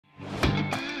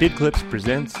BidClips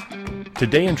presents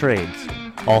Today in Trades,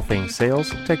 all things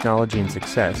sales, technology, and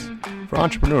success for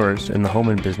entrepreneurs in the home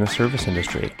and business service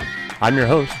industry. I'm your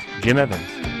host, Jim Evans.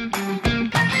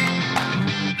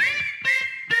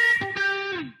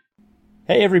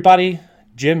 Hey everybody,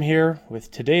 Jim here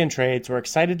with Today in Trades. We're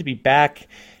excited to be back.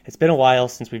 It's been a while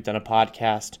since we've done a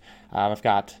podcast. I've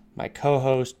got my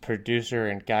co-host, producer,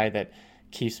 and guy that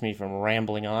keeps me from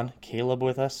rambling on, Caleb,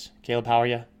 with us. Caleb, how are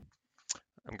you?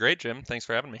 I'm great, Jim. Thanks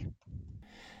for having me.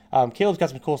 Caleb's got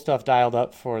some cool stuff dialed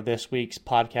up for this week's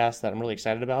podcast that I'm really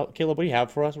excited about. Caleb, what do you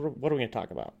have for us? What are we going to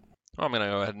talk about? Well, I'm going to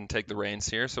go ahead and take the reins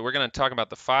here. So we're going to talk about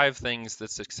the 5 things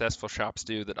that successful shops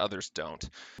do that others don't.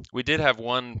 We did have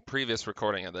one previous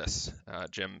recording of this.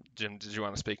 Jim, did you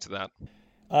want to speak to that?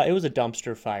 It was a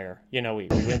dumpster fire. We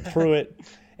went through it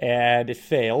and it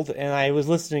failed. And I was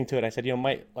listening to it. I said,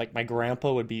 my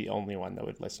grandpa would be the only one that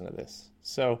would listen to this.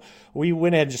 So we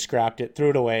went ahead and just scrapped it, threw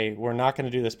it away. We're not going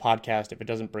to do this podcast if it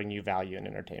doesn't bring you value and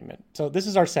entertainment. So this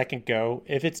is our second go.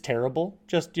 If it's terrible,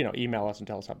 just, email us and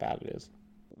tell us how bad it is.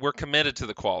 We're committed to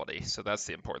the quality, so that's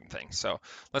the important thing. So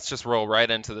let's just roll right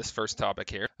into this first topic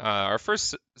here. Our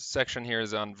first section here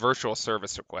is on virtual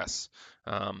service requests.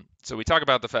 So we talk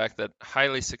about the fact that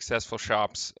highly successful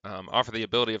shops offer the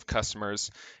ability of customers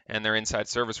and their inside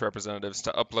service representatives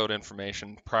to upload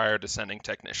information prior to sending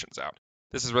technicians out.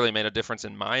 This has really made a difference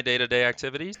in my day-to-day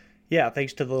activities. Yeah,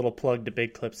 thanks to the little plug to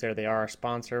BidClips there. They are our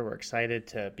sponsor. We're excited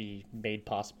to be made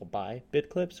possible by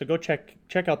BidClips. So go check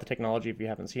out the technology if you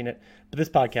haven't seen it. But this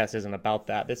podcast isn't about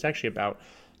that. It's actually about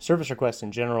service requests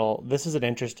in general. This is an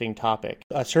interesting topic.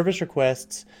 Service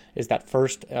requests is that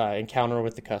first encounter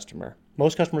with the customer.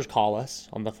 Most customers call us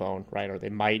on the phone, right? Or they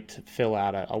might fill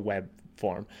out a web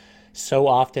form. So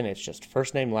often it's just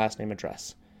first name, last name,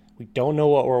 address. We don't know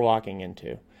what we're walking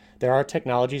into. There are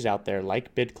technologies out there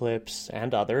like BidClips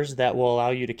and others that will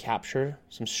allow you to capture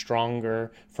some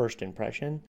stronger first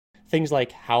impression. Things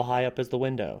like, how high up is the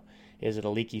window? Is it a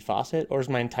leaky faucet, or is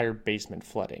my entire basement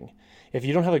flooding? If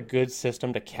you don't have a good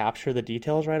system to capture the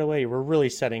details right away, we're really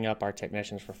setting up our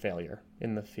technicians for failure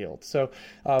in the field. So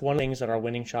one of the things that our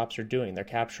winning shops are doing, they're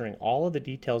capturing all of the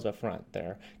details up front.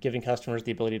 They're giving customers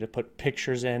the ability to put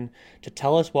pictures in to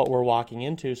tell us what we're walking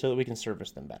into so that we can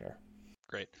service them better.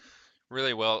 Great.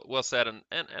 Really well said, and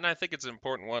I think it's an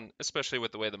important one, especially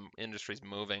with the way the industry's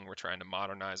moving. We're trying to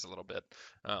modernize a little bit.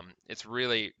 It's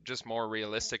really just more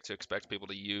realistic to expect people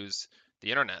to use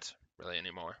the internet really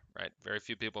anymore, right? Very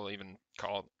few people even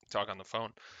talk on the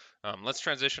phone. Let's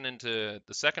transition into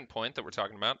the second point that we're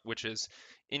talking about, which is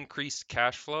increased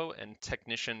cash flow and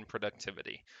technician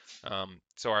productivity.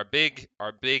 So our big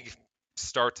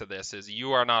start to this is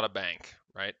you are not a bank,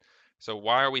 right? So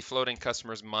why are we floating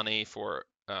customers money for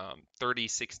 30,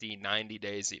 60, 90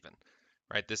 days even,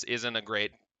 right? This isn't a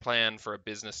great plan for a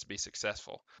business to be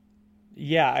successful.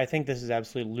 Yeah, I think this is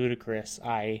absolutely ludicrous.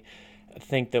 I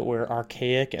think that we're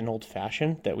archaic and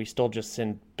old-fashioned, that we still just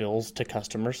send bills to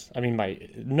customers. I mean,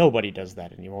 nobody does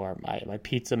that anymore. My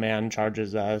pizza man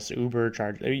charges us,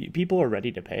 people are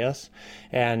ready to pay us.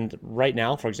 And right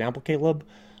now, for example, Caleb,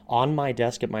 on my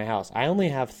desk at my house, I only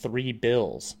have 3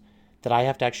 bills that I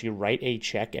have to actually write a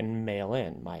check and mail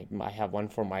in. I have one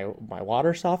for my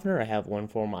water softener, I have one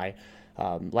for my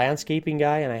landscaping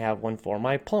guy, and I have one for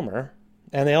my plumber.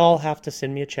 And they all have to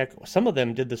send me a check. Some of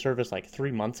them did the service like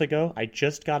 3 months ago. I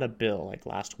just got a bill like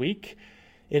last week.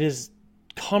 It is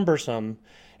cumbersome.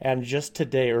 And just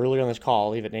today, earlier on this call,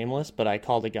 I'll leave it nameless, but I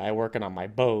called a guy working on my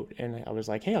boat, and I was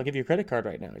like, hey, I'll give you a credit card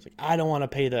right now. He's like, I don't want to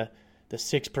pay the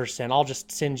 6%. I'll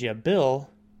just send you a bill.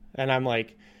 And I'm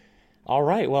like, all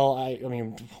right, well, I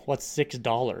mean, what's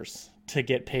 $6 to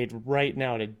get paid right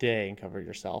now today and cover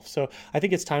yourself? So I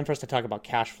think it's time for us to talk about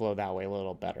cash flow that way a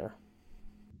little better.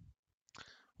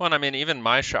 Well, and I mean, even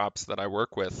my shops that I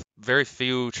work with, very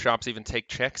few shops even take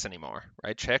checks anymore,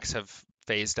 right? Checks have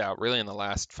phased out really in the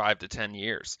last 5 to 10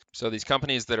 years. So these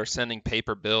companies that are sending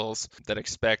paper bills that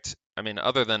expect, I mean,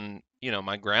 other than,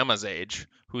 my grandma's age,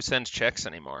 who sends checks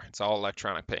anymore? It's all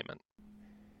electronic payment.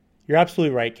 You're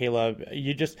absolutely right, Caleb.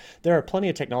 There are plenty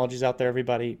of technologies out there,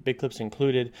 everybody, BidClips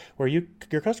included, where your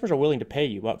customers are willing to pay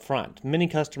you up front. Many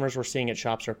customers we're seeing at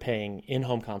shops are paying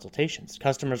in-home consultations.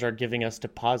 Customers are giving us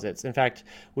deposits. In fact,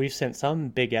 we've sent some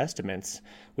big estimates.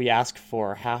 We ask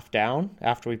for half down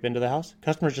after we've been to the house.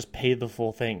 Customers just pay the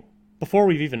full thing before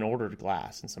we've even ordered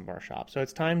glass in some of our shops. So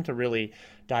it's time to really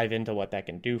dive into what that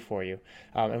can do for you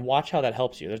and watch how that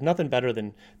helps you. There's nothing better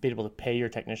than being able to pay your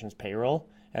technician's payroll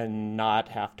and not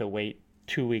have to wait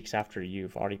 2 weeks after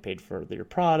you've already paid for your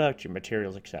product, your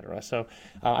materials, etc. So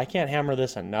I can't hammer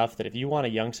this enough that if you want a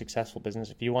young, successful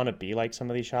business, if you want to be like some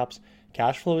of these shops,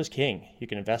 cash flow is king. You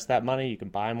can invest that money, you can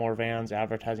buy more vans,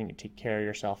 advertising, you take care of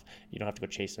yourself. You don't have to go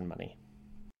chasing money.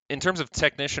 In terms of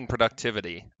technician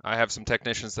productivity, I have some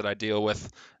technicians that I deal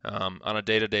with on a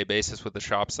day-to-day basis with the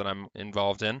shops that I'm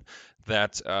involved in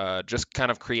that just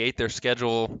kind of create their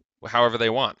schedule however they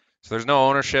want. So there's no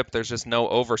ownership, there's just no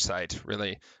oversight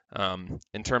really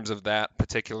in terms of that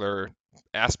particular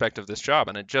aspect of this job,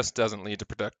 and it just doesn't lead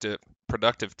to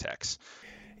productive techs.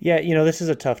 Yeah, this is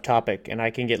a tough topic, and I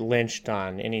can get lynched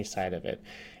on any side of it.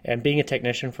 And being a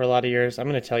technician for a lot of years, I'm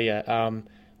going to tell you,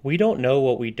 we don't know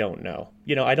what we don't know.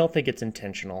 I don't think it's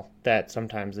intentional that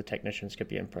sometimes the technicians could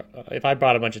be if I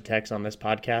brought a bunch of techs on this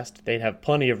podcast, they'd have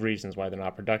plenty of reasons why they're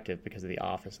not productive because of the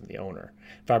office and the owner.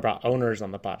 If I brought owners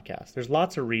on the podcast, there's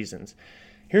lots of reasons.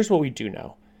 Here's what we do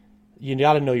know. You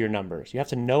got to know your numbers. You have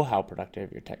to know how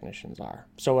productive your technicians are.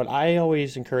 So what I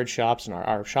always encourage shops, and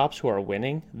our shops who are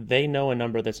winning, they know a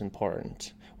number that's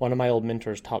important. One of my old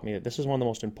mentors taught me that this is one of the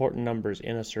most important numbers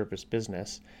in a service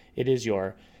business. It is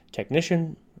your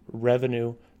technician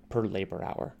revenue per labor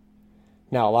hour.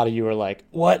 Now, a lot of you are like,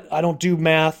 what? I don't do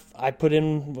math. I put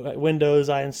in windows.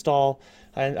 I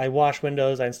wash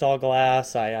windows. I install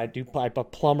glass. I'm a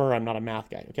plumber. I'm not a math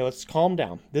guy. Okay, let's calm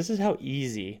down. This is how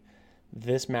easy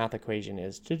this math equation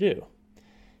is to do.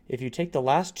 If you take the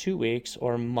last 2 weeks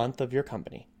or month of your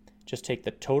company, just take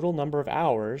the total number of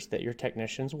hours that your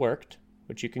technicians worked,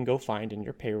 which you can go find in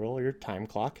your payroll or your time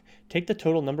clock. Take the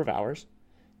total number of hours,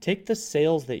 take the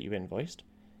sales that you invoiced,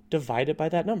 divide it by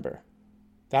that number.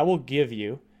 That will give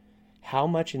you how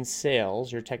much in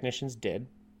sales your technicians did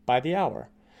by the hour.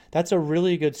 That's a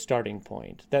really good starting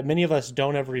point that many of us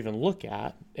don't ever even look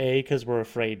at. A, because we're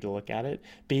afraid to look at it.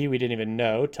 B, we didn't even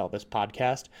know till this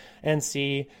podcast. And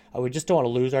C, we just don't want to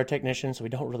lose our technicians, so we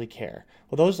don't really care.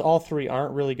 Well, those all three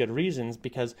aren't really good reasons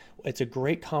because it's a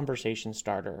great conversation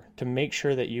starter to make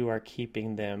sure that you are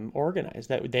keeping them organized,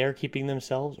 that they are keeping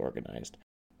themselves organized.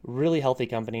 Really healthy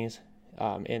companies,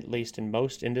 at least in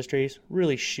most industries,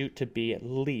 really shoot to be at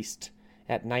least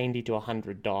at $90 to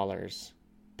 $100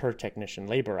 per technician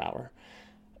labor hour.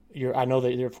 I know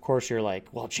that, of course, you're like,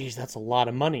 well, geez, that's a lot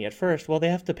of money at first. Well, they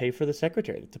have to pay for the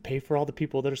secretary. They have to pay for all the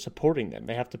people that are supporting them.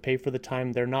 They have to pay for the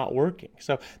time they're not working.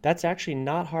 So that's actually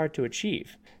not hard to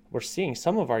achieve. We're seeing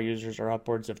some of our users are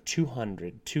upwards of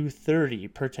 $200,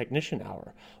 $230 per technician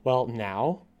hour. Well,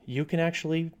 now you can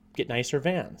actually get nicer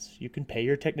vans. You can pay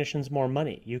your technicians more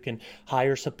money. You can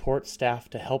hire support staff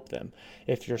to help them.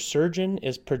 If your surgeon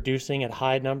is producing at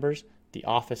high numbers, the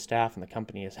office staff and the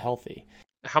company is healthy.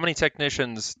 How many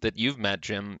technicians that you've met,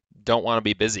 Jim, don't want to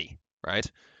be busy, right?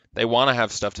 They want to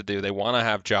have stuff to do. They want to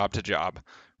have job to job,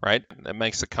 right? It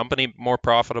makes the company more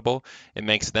profitable. It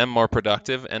makes them more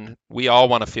productive. And we all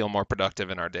want to feel more productive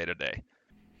in our day-to-day.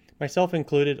 Myself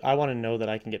included, I want to know that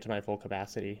I can get to my full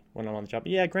capacity when I'm on the job.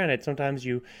 Yeah, granted, sometimes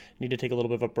you need to take a little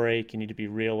bit of a break. You need to be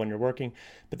real when you're working.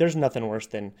 But there's nothing worse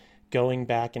than going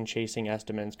back and chasing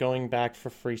estimates, going back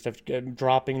for free stuff,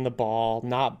 dropping the ball,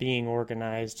 not being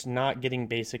organized, not getting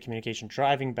basic communication,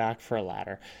 driving back for a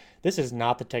ladder. This is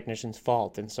not the technician's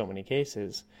fault in so many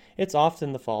cases. It's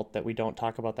often the fault that we don't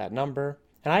talk about that number.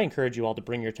 And I encourage you all to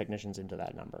bring your technicians into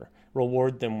that number.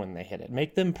 Reward them when they hit it.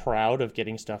 Make them proud of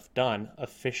getting stuff done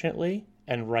efficiently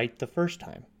and right the first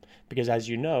time. Because as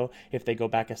you know, if they go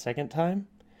back a second time,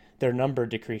 their number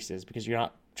decreases because you're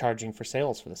not charging for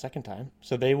sales for the second time.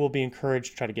 So they will be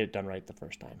encouraged to try to get it done right the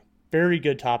first time. Very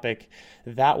good topic.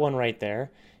 That one right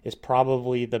there is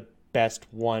probably the best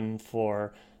one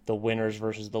for the winners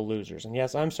versus the losers. And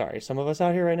yes, I'm sorry, some of us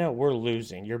out here right now, we're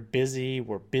losing. We're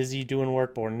busy doing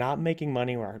work, but we're not making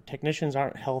money. Our technicians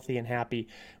aren't healthy and happy.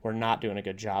 We're not doing a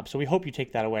good job. So we hope you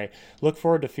take that away. Look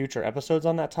forward to future episodes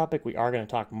on that topic. We are going to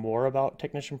talk more about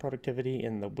technician productivity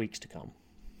in the weeks to come.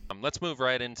 Let's move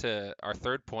right into our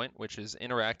third point, which is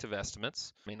interactive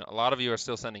estimates. I mean, a lot of you are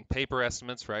still sending paper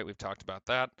estimates, right? We've talked about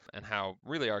that and how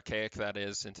really archaic that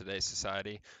is in today's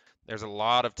society. There's a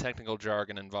lot of technical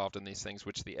jargon involved in these things,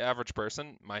 which the average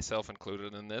person, myself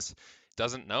included in this,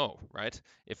 doesn't know, right?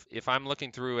 If I'm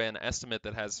looking through an estimate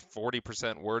that has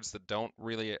 40% words that don't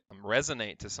really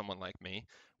resonate to someone like me,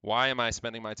 why am I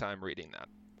spending my time reading that?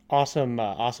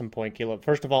 Awesome point, Caleb.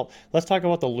 First of all, let's talk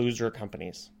about the loser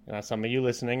companies. Some of you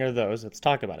listening are those. Let's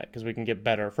talk about it because we can get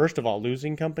better. First of all,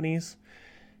 losing companies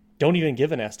don't even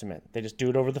give an estimate. They just do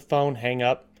it over the phone, hang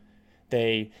up.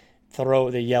 They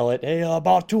yell it, hey,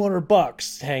 about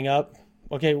 $200, hang up.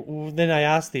 Okay, then I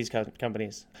ask these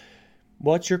companies,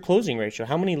 what's your closing ratio?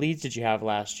 How many leads did you have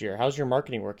last year? How's your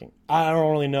marketing working? I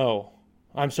don't really know.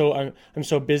 I'm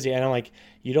so busy, and I'm like,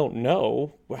 you don't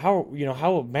know how,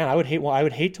 how, man, I would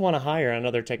hate to want to hire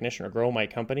another technician or grow my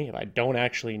company if I don't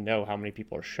actually know how many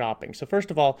people are shopping. So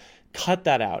first of all, cut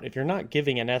that out. If you're not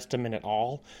giving an estimate at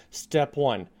all, step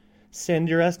one, send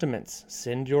your estimates,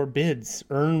 send your bids,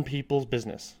 earn people's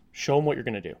business, show them what you're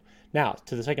going to do. Now,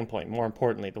 to the second point, more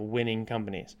importantly, the winning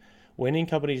companies. Winning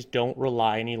companies don't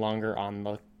rely any longer on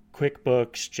the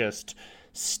QuickBooks, just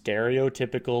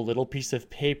stereotypical little piece of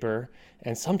paper,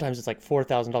 and sometimes it's like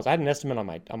 $4,000. I had an estimate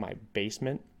on my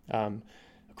basement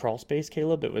crawl space,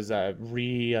 Caleb. It was a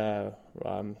there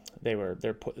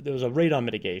was a radon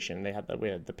mitigation. We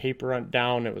had the paper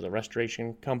down. It was a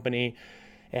restoration company,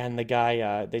 and the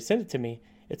guy they sent it to me.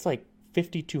 It's like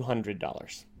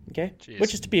 $5,200. Okay,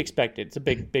 which Jeez. is to be expected. It's a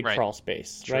big Right. crawl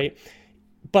space, Sure. right?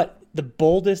 But the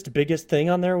biggest thing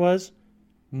on there was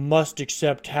must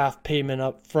accept half payment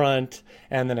up front,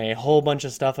 and then a whole bunch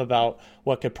of stuff about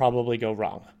what could probably go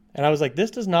wrong. And I was like,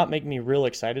 this does not make me real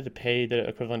excited to pay the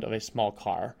equivalent of a small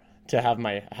car to have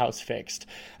my house fixed.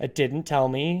 It didn't tell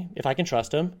me if I can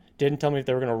trust them. Didn't tell me if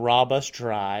they were going to rob us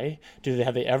dry.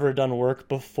 Have they ever done work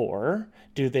before?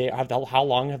 Do they have how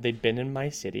long have they been in my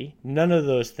city? None of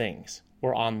those things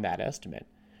were on that estimate.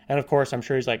 And of course, I'm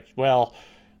sure he's like, well,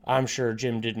 I'm sure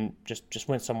Jim didn't just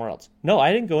went somewhere else. No,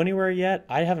 I didn't go anywhere yet.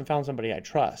 I haven't found somebody I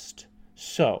trust.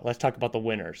 So let's talk about the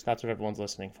winners. That's what everyone's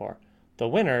listening for. The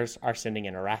winners are sending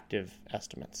interactive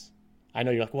estimates. I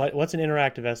know you're like, what's an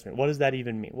interactive estimate? What does that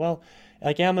even mean? Well,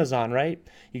 like Amazon, right?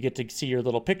 You get to see your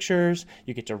little pictures,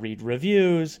 you get to read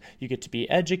reviews, you get to be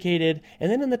educated,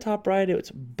 and then in the top right,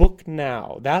 it's book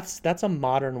now. That's a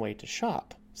modern way to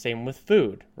shop. Same with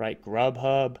food, right?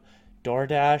 Grubhub,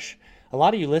 DoorDash. A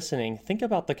lot of you listening, think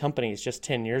about the companies just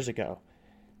 10 years ago.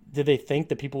 Did they think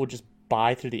that people would just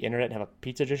buy through the internet and have a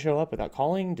pizza just show up without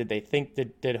calling?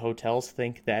 Did hotels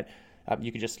think that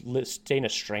you could just stay in a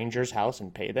stranger's house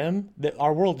and pay them?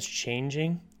 Our world is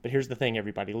changing, but here's the thing,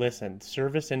 everybody, listen, the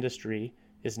service industry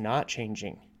is not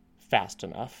changing fast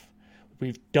enough.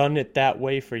 We've done it that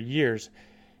way for years.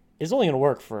 It's only going to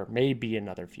work for maybe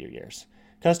another few years.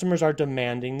 Customers are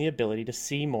demanding the ability to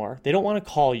see more. They don't want to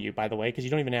call you, by the way, because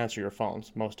you don't even answer your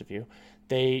phones, most of you.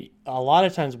 A lot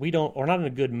of times we're not in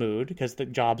a good mood because the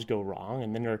jobs go wrong,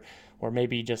 and then we're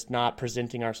maybe just not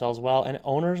presenting ourselves well. And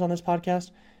owners on this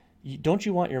podcast, don't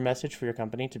you want your message for your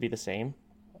company to be the same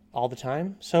all the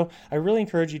time? So I really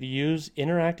encourage you to use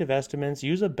interactive estimates,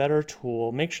 use a better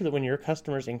tool, make sure that when your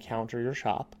customers encounter your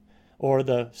shop, or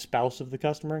the spouse of the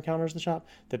customer encounters the shop,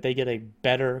 that they get a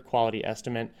better quality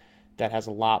estimate that has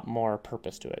a lot more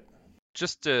purpose to it.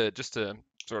 Just to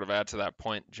sort of add to that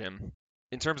point, Jim,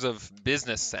 in terms of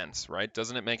business sense, right?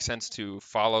 Doesn't it make sense to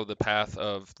follow the path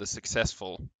of the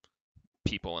successful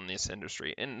people in this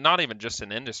industry, and not even just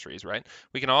in industries, right?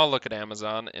 We can all look at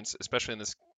Amazon, and especially in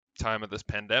this time of this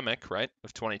pandemic, right,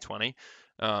 of 2020,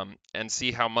 and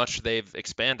see how much they've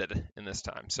expanded in this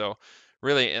time. So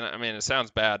really, and I mean, it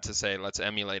sounds bad to say let's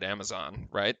emulate Amazon,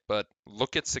 right? But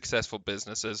look at successful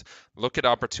businesses, look at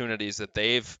opportunities that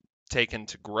they've taken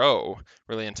to grow,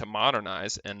 really, and to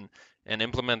modernize and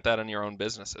implement that in your own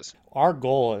businesses. Our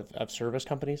goal of service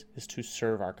companies is to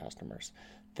serve our customers.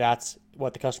 That's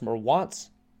what the customer wants.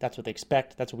 That's what they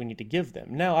expect. That's what we need to give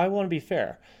them. Now, I want to be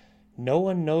fair. No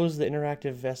one knows the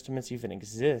interactive estimates even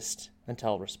exist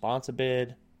until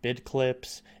Responsibid,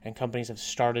 BidClips, and companies have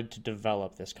started to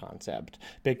develop this concept.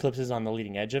 BidClips is on the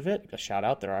leading edge of it. A shout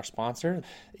out, they're our sponsor.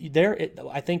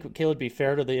 I think, Caleb, be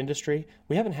fair to the industry,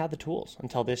 we haven't had the tools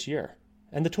until this year.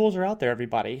 And the tools are out there,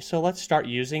 everybody. So let's start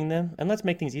using them and let's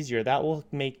make things easier. That will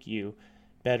make you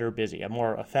better busy and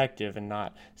more effective and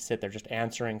not sit there just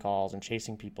answering calls and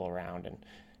chasing people around and,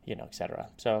 etc.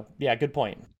 So, yeah, good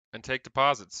point. And take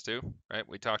deposits too, right?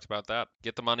 We talked about that.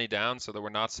 Get the money down so that we're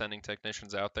not sending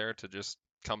technicians out there to just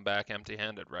come back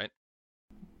empty-handed, right?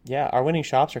 Yeah, our winning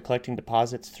shops are collecting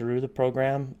deposits through the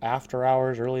program after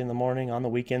hours, early in the morning, on the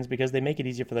weekends, because they make it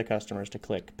easier for the customers to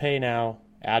click pay now,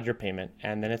 add your payment,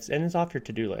 and then it's off your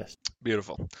to-do list.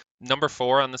 Beautiful. Number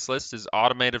 4 on this list is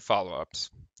automated follow-ups.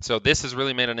 So this has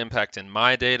really made an impact in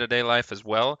my day-to-day life as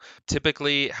well.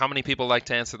 Typically, how many people like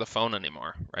to answer the phone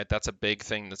anymore, right? That's a big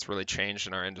thing that's really changed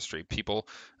in our industry. People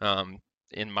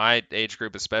in my age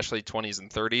group, especially 20s and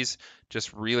 30s,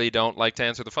 just really don't like to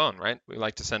answer the phone, right? We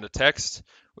like to send a text.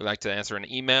 We like to answer an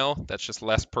email. That's just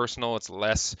less personal. It's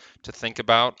less to think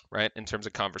about, right, in terms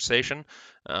of conversation.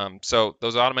 So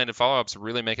those automated follow-ups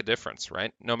really make a difference,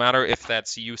 right? No matter if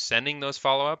that's you sending those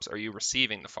follow-ups or you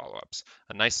receiving the follow-ups.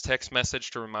 A nice text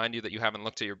message to remind you that you haven't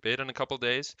looked at your bid in a couple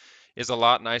days is a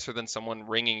lot nicer than someone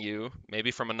ringing you,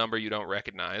 maybe from a number you don't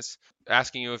recognize,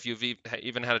 asking you if you've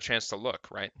even had a chance to look,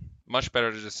 right? much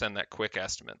better to just send that quick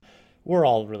estimate. We're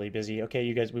all really busy. Okay,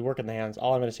 you guys, we work in the hands.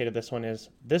 All I'm going to say to this one is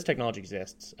this technology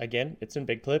exists. Again, it's in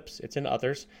Big Clips, it's in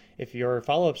others. If your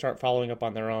follow-ups aren't following up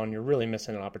on their own, you're really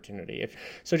missing an opportunity.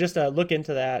 So just look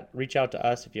into that. Reach out to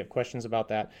us if you have questions about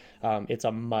that. It's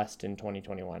a must in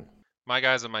 2021. My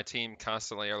guys on my team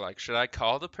constantly are like, should I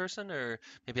call the person or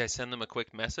maybe I send them a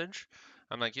quick message?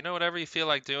 I'm like, whatever you feel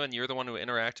like doing, you're the one who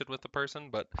interacted with the person,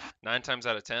 but 9 times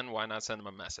out of 10, why not send them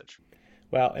a message?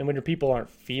 Well, and when your people aren't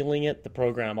feeling it, the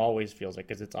program always feels it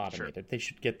because it's Sure. automated. They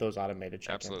should get those automated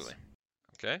check-ins. Absolutely.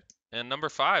 Okay. And number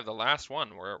 5, the last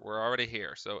one, we're already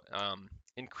here. So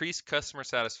increase customer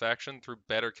satisfaction through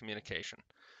better communication.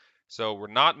 So we're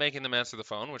not making them answer the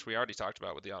phone, which we already talked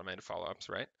about with the automated follow-ups,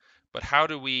 right? But how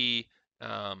do we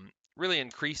really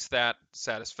increase that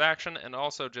satisfaction, and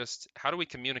also just how do we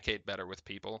communicate better with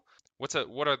people? What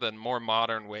are the more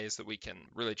modern ways that we can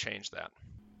really change that?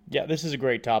 Yeah, this is a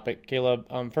great topic,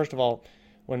 Caleb. First of all,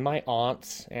 when my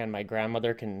aunts and my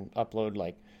grandmother can upload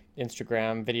like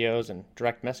Instagram videos and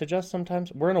direct message us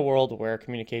sometimes, we're in a world where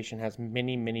communication has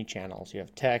many, many channels. You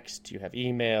have text, you have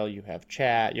email, you have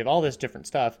chat, you have all this different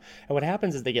stuff. And what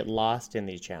happens is they get lost in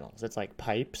these channels. It's like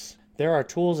pipes. There are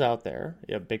tools out there.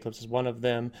 Big Clips is one of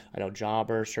them. I know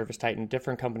Jobber, Service Titan,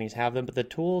 different companies have them. But the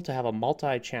tool to have a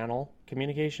multi-channel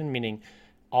communication, meaning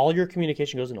all your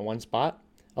communication goes into one spot,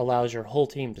 allows your whole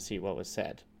team to see what was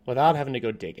said without having to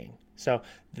go digging. So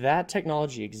that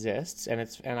technology exists, and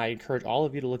I encourage all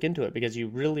of you to look into it because you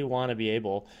really want to be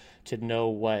able to know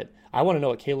I want to know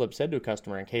what Caleb said to a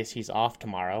customer in case he's off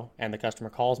tomorrow and the customer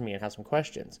calls me and has some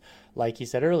questions. Like he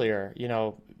said earlier,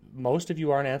 most of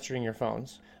you aren't answering your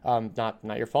phones. Not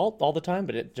your fault all the time,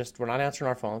 but we're not answering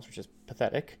our phones, which is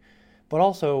pathetic. But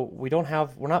also,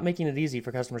 we're not making it easy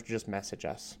for customers to just message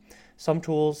us. Some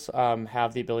tools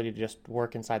have the ability to just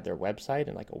work inside their website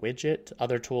and like a widget.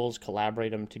 Other tools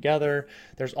collaborate them together.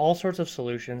 There's all sorts of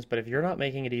solutions, but if you're not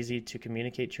making it easy to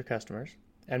communicate to your customers,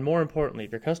 and more importantly,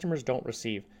 if your customers don't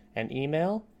receive an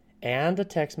email and a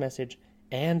text message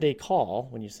and a call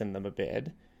when you send them a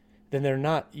bid,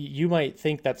 then you might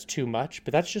think that's too much,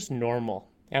 but that's just normal.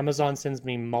 Amazon sends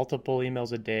me multiple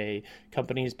emails a day.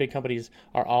 Big companies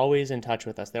are always in touch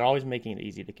with us. They're always making it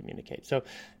easy to communicate. So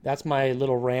that's my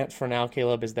little rant for now,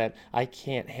 Caleb, is that I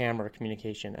can't hammer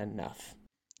communication enough.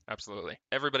 Absolutely.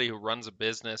 Everybody who runs a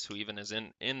business, who even is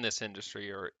in this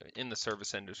industry or in the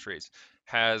service industries,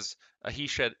 has a he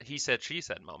said, she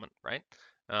said moment, right?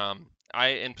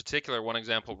 In particular, one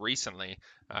example recently,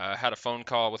 had a phone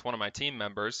call with one of my team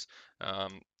members.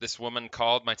 This woman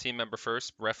called my team member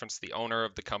first, referenced the owner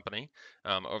of the company,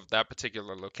 of that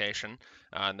particular location,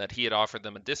 and that he had offered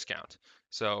them a discount.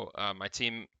 So my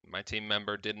team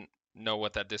member didn't know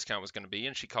what that discount was going to be,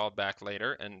 and she called back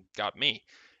later and got me.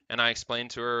 And I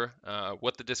explained to her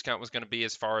what the discount was going to be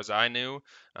as far as I knew,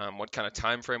 what kind of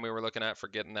time frame we were looking at for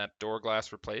getting that door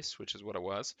glass replaced, which is what it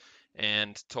was,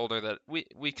 and told her that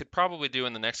we could probably do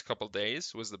in the next couple of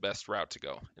days was the best route to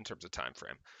go in terms of time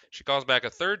frame. She calls back a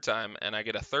third time, and I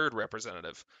get a third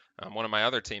representative, one of my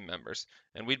other team members,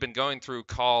 and we'd been going through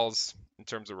calls in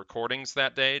terms of recordings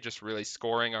that day, just really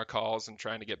scoring our calls and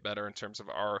trying to get better in terms of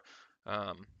our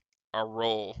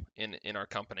role in our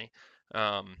company.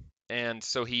 And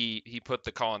so he put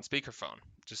the call on speakerphone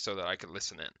just so that I could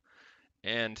listen in.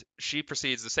 And she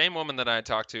proceeds, the same woman that I had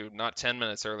talked to not 10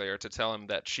 minutes earlier, to tell him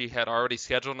that she had already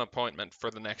scheduled an appointment for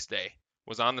the next day.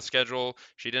 Was on the schedule.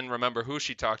 She didn't remember who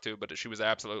she talked to, but she was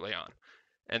absolutely on.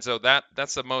 And so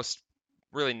that's the most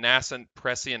really nascent,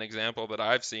 prescient example that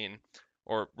I've seen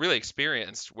or really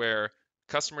experienced where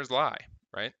customers lie,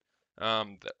 right?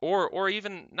 Or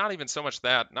even not even so much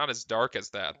that, not as dark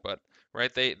as that, but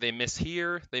right, they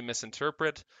mishear, they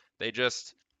misinterpret, they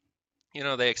just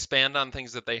they expand on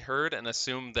things that they heard and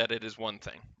assume that it is one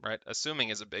thing, right? Assuming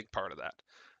is a big part of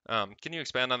that. Can you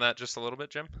expand on that just a little bit,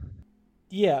 Jim?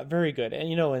 Yeah, very good.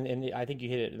 And I think you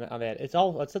hit it on that. It's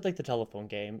like the telephone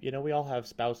game. We all have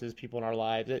spouses, people in our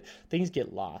lives. Things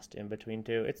get lost in between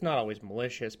too. It's not always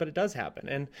malicious, but it does happen.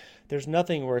 And there's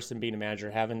nothing worse than being a manager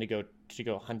having to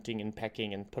go hunting and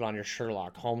pecking and put on your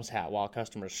Sherlock Holmes hat while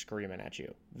customers screaming at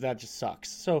you. That just sucks.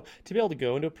 So to be able to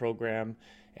go into a program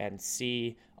and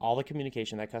see all the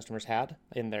communication that customers had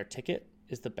in their ticket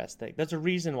is the best thing. That's a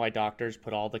reason why doctors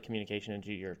put all the communication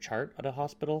into your chart at a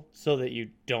hospital so that you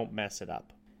don't mess it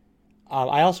up.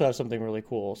 I also have something really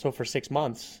cool. So for 6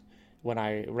 months, when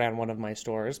I ran one of my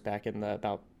stores back in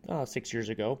about 6 years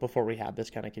ago, before we had this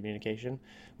kind of communication,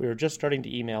 we were just starting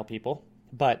to email people.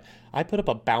 But I put up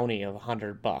a bounty of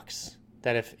 $100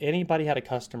 that if anybody had a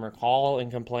customer call and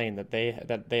complain that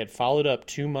they had followed up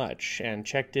too much and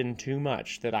checked in too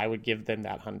much, that I would give them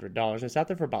that $100. And it sat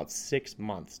there for about 6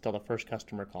 months till the first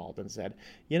customer called and said,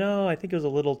 I think it was a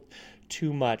little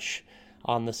too much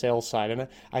on the sales side. And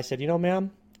I said, ma'am,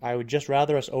 I would just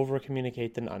rather us over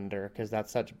communicate than under, because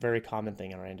that's such a very common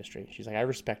thing in our industry. She's like, I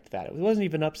respect that. It wasn't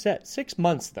even upset. 6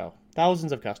 months though,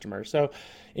 thousands of customers. So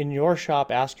in your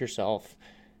shop, ask yourself,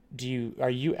 are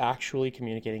you actually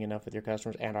communicating enough with your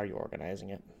customers, and are you organizing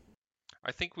it?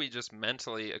 I think we just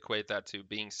mentally equate that to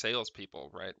being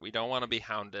salespeople, right? We don't want to be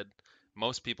hounded.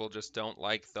 Most people just don't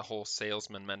like the whole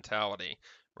salesman mentality,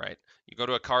 right? You go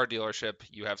to a car dealership,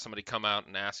 you have somebody come out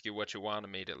and ask you what you want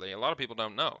immediately. A lot of people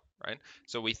don't know, right?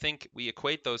 So we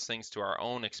equate those things to our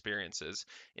own experiences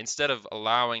instead of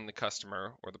allowing the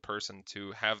customer or the person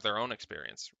to have their own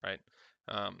experience, right?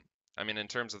 Um, I mean, in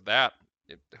terms of that,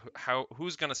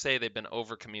 who's going to say they've been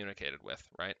over communicated with,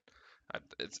 right?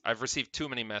 I've received too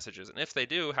many messages, and if they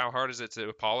do, how hard is it to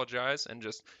apologize and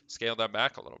just scale that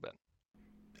back a little bit?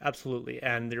 Absolutely.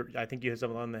 And I think you hit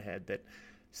something on the head, that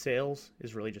sales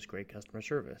is really just great customer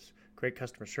service. Great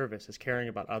customer service is caring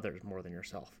about others more than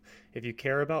yourself. If you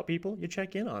care about people, you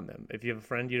check in on them. If you have a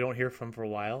friend you don't hear from for a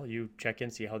while, you check in,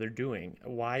 see how they're doing.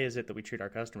 Why is it that we treat our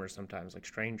customers sometimes like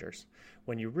strangers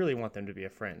when you really want them to be a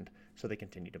friend so they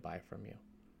continue to buy from you?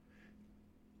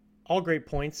 All great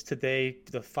points today.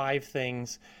 The 5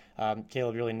 things.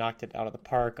 Caleb really knocked it out of the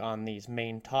park on these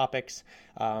main topics.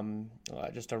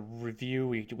 Just a review,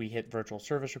 we hit virtual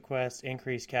service requests,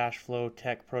 increased cash flow,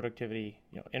 tech productivity,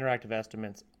 interactive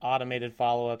estimates, automated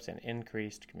follow-ups, and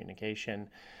increased communication.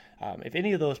 If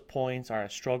any of those points are a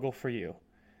struggle for you,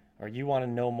 or you want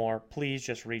to know more, please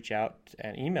just reach out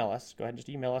and email us. Go ahead and just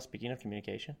email us, speaking of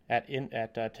communication, at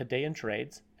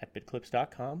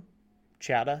todayintrades@bidclips.com.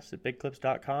 Chat us at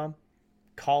bidclips.com,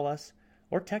 call us,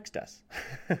 or text us.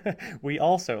 We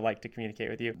also like to communicate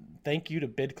with you. Thank you to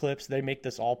BidClips. They make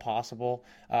this all possible.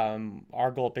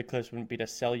 Our goal at BidClips wouldn't be to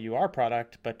sell you our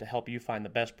product, but to help you find the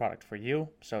best product for you.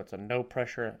 So it's a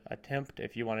no-pressure attempt.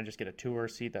 If you want to just get a tour,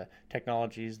 see the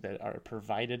technologies that are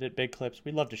provided at BidClips,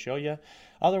 we'd love to show you.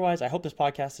 Otherwise, I hope this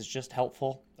podcast is just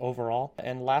helpful overall.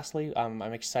 And lastly, I'm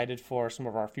excited for some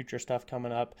of our future stuff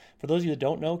coming up. For those of you that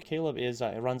don't know, Caleb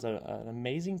runs an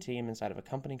amazing team inside of a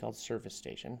company called Service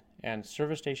Station. And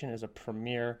Service Station is a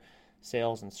premier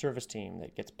sales and service team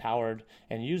that gets powered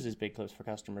and uses BidClips for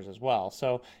customers as well.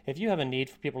 So if you have a need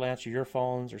for people to answer your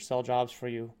phones or sell jobs for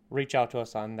you, reach out to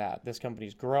us on that. This company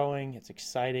is growing. It's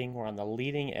exciting. We're on the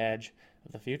leading edge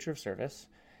of the future of service.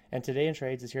 And Today in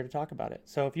Trades is here to talk about it.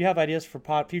 So if you have ideas for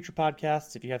future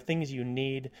podcasts, if you have things you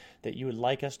need that you would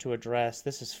like us to address,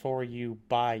 this is for you,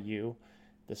 by you,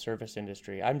 the service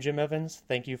industry. I'm Jim Evans.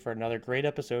 Thank you for another great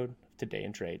episode of Today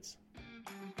in Trades.